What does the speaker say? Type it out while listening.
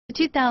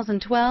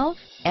2012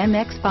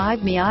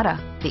 MX-5 Miata.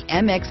 The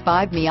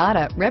MX-5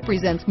 Miata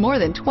represents more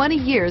than 20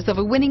 years of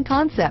a winning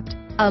concept.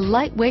 A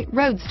lightweight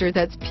roadster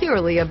that's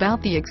purely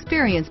about the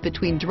experience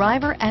between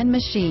driver and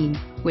machine.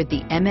 With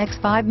the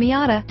MX-5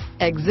 Miata,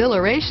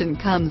 exhilaration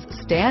comes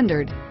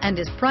standard and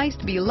is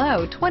priced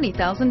below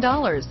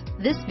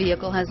 $20,000. This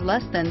vehicle has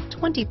less than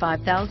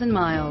 25,000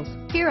 miles.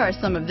 Here are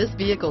some of this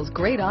vehicle's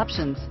great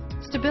options: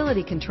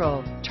 stability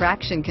control,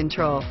 traction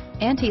control,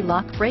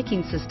 anti-lock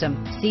braking system,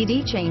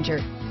 CD changer,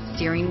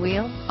 steering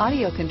wheel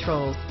audio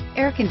controls,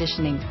 air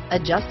conditioning,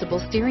 adjustable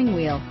steering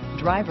wheel,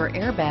 driver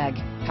airbag,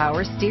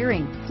 power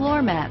steering,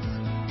 floor mats,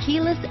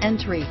 keyless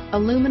entry,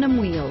 aluminum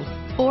wheels,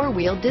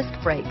 four-wheel disc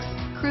brakes,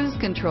 cruise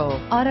control,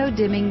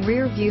 auto-dimming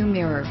rear view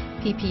mirror,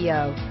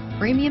 PPO,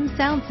 premium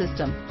sound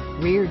system,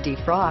 rear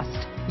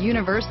defrost,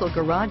 universal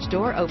garage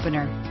door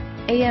opener,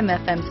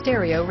 AM/FM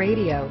stereo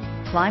radio,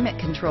 climate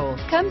control.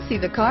 Come see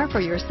the car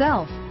for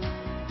yourself.